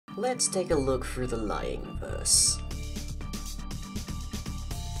Let's take a look through the lying verse.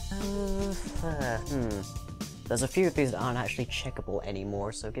 There's a few of these that aren't actually checkable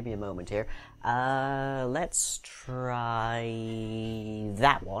anymore, so give me a moment here. Let's try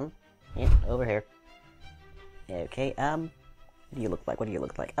that one. Yeah, over here. Okay, what do you look like? What do you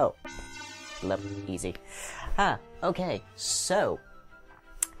look like? Oh, easy. Okay, so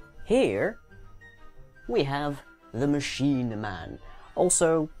here we have the Machine Man,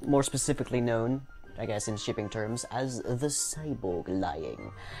 also more specifically known, I guess in shipping terms, as the Cyborg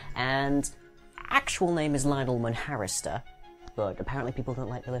lying. And actual name is Lionel Munharister, but apparently people don't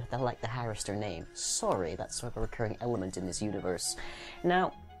like the Harrister name. Sorry, that's sort of a recurring element in this universe.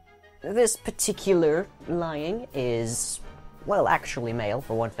 Now, this particular lying is, well, actually male,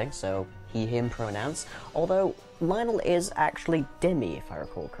 for one thing, so he, him pronouns, although Lionel is actually demi, if I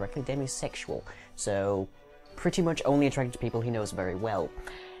recall correctly, demisexual, so pretty much only attracted to people he knows very well.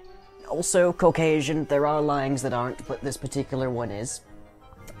 Also Caucasian, there are lyings that aren't, but this particular one is.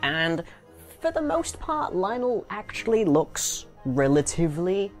 And for the most part, Lionel actually looks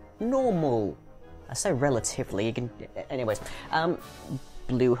relatively normal. I say relatively, you can... anyways.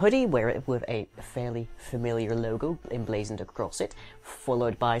 Blue hoodie, wear it with a fairly familiar logo emblazoned across it,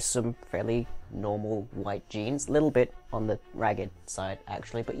 followed by some fairly normal white jeans, a little bit on the ragged side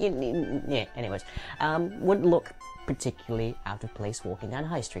actually, but yeah, anyways. Wouldn't look particularly out of place walking down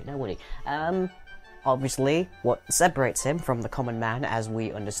High Street, now would he? Obviously, what separates him from the common man as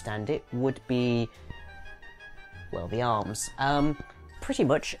we understand it would be, well, the arms. Pretty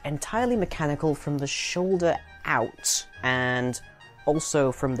much entirely mechanical from the shoulder out, and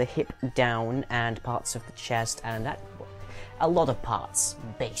also from the hip down and parts of the chest and that, a lot of parts,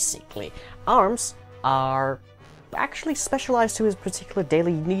 basically. Arms are actually specialized to his particular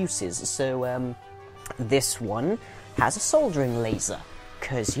daily uses, so this one has a soldering laser,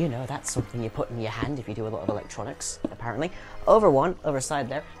 because, you know, that's something you put in your hand if you do a lot of electronics, apparently. Other side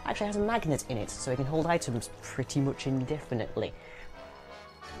there, actually has a magnet in it, so it can hold items pretty much indefinitely.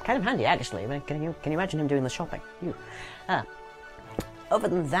 Kind of handy, actually. I mean, can you imagine him doing the shopping? Other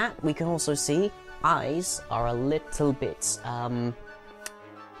than that, we can also see eyes are a little bit,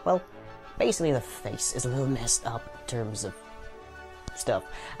 well, basically the face is a little messed up in terms of stuff.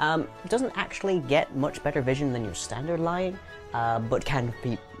 Doesn't actually get much better vision than your standard lying, but can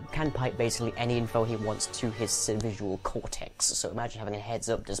pipe basically any info he wants to his visual cortex. So imagine having a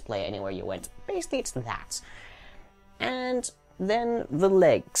heads-up display anywhere you went. Basically, it's that. And then the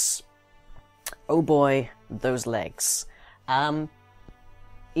legs. Oh boy, those legs.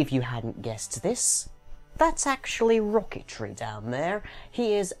 If you hadn't guessed this, that's actually rocketry down there.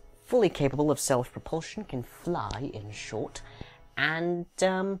 He is fully capable of self-propulsion, can fly in short, and,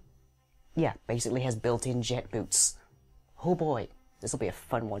 yeah, basically has built-in jet boots. Oh boy, this'll be a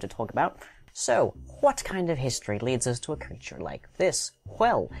fun one to talk about. So, what kind of history leads us to a creature like this?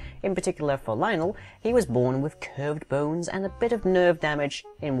 Well, in particular for Lionel, he was born with curved bones and a bit of nerve damage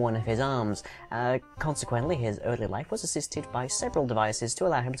in one of his arms. Consequently, his early life was assisted by several devices to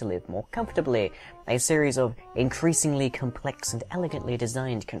allow him to live more comfortably. A series of increasingly complex and elegantly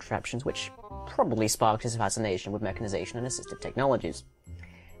designed contraptions which probably sparked his fascination with mechanization and assistive technologies.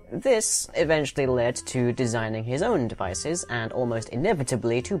 This eventually led to designing his own devices, and almost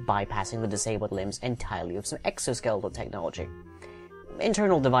inevitably to bypassing the disabled limbs entirely with some exoskeletal technology.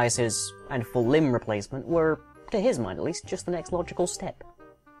 Internal devices and full limb replacement were, to his mind at least, just the next logical step.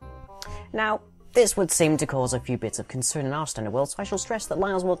 Now, this would seem to cause a few bits of concern in our standard world, so I shall stress that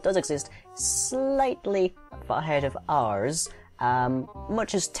Lionel's world does exist slightly ahead of ours.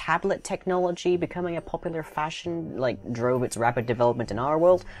 Much as tablet technology becoming a popular fashion, drove its rapid development in our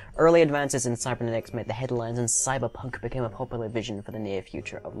world, early advances in cybernetics made the headlines and cyberpunk became a popular vision for the near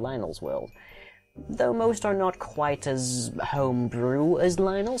future of Lionel's world. Though most are not quite as homebrew as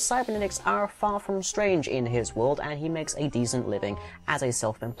Lionel, cybernetics are far from strange in his world, and he makes a decent living as a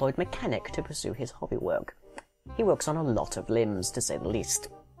self-employed mechanic to pursue his hobby work. He works on a lot of limbs, to say the least.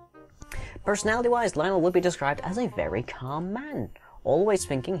 Personality-wise, Lionel would be described as a very calm man, always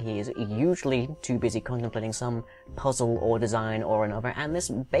thinking he is usually too busy contemplating some puzzle or design or another, and this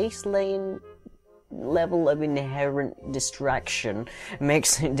baseline level of inherent distraction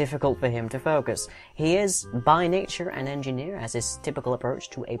makes it difficult for him to focus. He is, by nature, an engineer, as his typical approach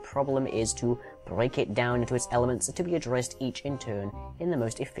to a problem is to break it down into its elements to be addressed each in turn in the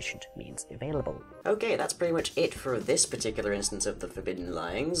most efficient means available. Okay, that's pretty much it for this particular instance of the Forbidden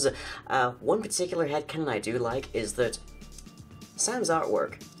Lyings. One particular headcanon I do like is that Sam's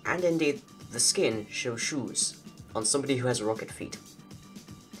artwork, and indeed the skin, show shoes on somebody who has rocket feet.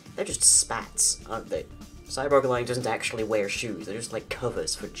 They're just spats, aren't they? Cyborg Lion doesn't actually wear shoes, they're just like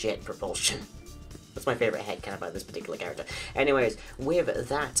covers for jet propulsion. That's my favourite headcanon about this particular character. Anyways, with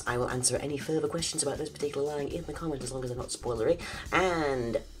that, I will answer any further questions about this particular line in the comments as long as they're not spoilery.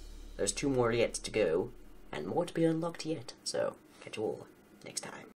 And there's 2 more yet to go, and more to be unlocked yet. So, catch you all next time.